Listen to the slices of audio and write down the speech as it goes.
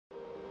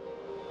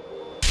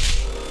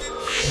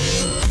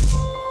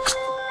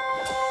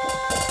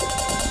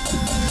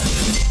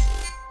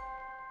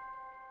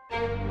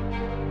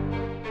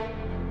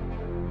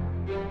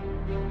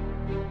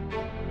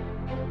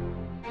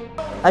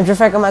I'm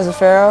Gianfranco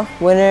Mazzaferro,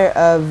 winner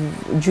of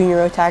Junior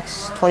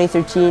Rotax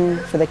 2013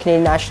 for the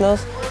Canadian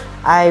Nationals.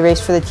 I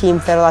raced for the team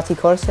Ferrolati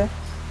Corse.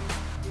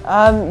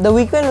 The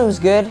weekend was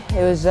good.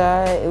 It was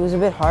a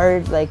bit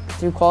hard. Like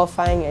through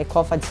qualifying, I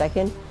qualified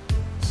second,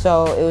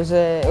 so it was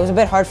a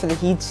bit hard for the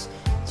heats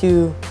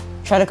to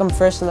try to come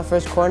first in the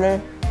first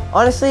corner.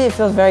 Honestly, it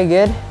feels very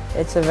good.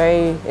 It's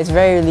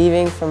very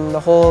relieving from the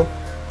whole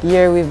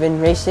year we've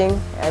been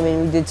racing. I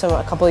mean, we did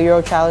a couple of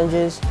Euro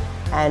challenges,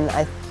 and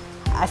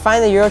I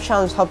find the Euro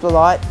challenge helped a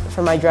lot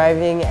for my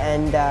driving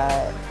and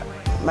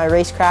my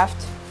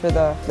racecraft for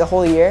the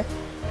whole year.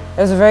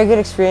 It was a very good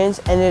experience,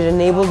 and it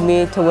enabled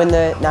me to win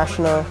the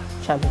national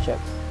championship.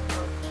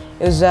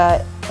 It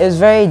was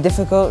very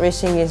difficult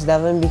racing against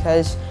Devlin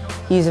because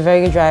he's a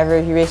very good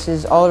driver. He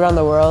races all around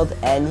the world,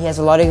 and he has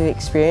a lot of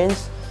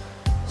experience.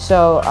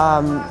 So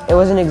it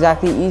wasn't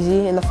exactly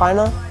easy in the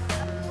final.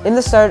 In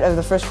the start of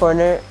the first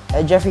corner,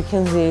 Jeffrey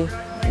Kinsley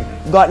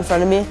got in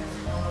front of me.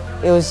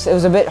 It was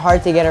a bit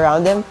hard to get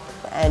around him,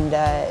 and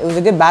it was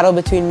a good battle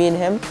between me and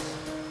him.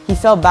 He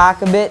fell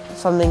back a bit,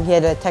 he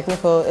had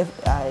technical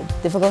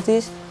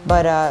difficulties,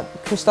 but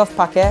Christophe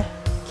Paquet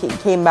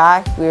came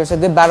back. It was a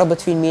good battle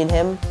between me and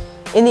him.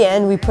 In the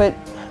end, we put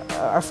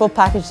our full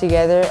package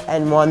together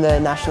and won the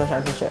national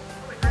championship.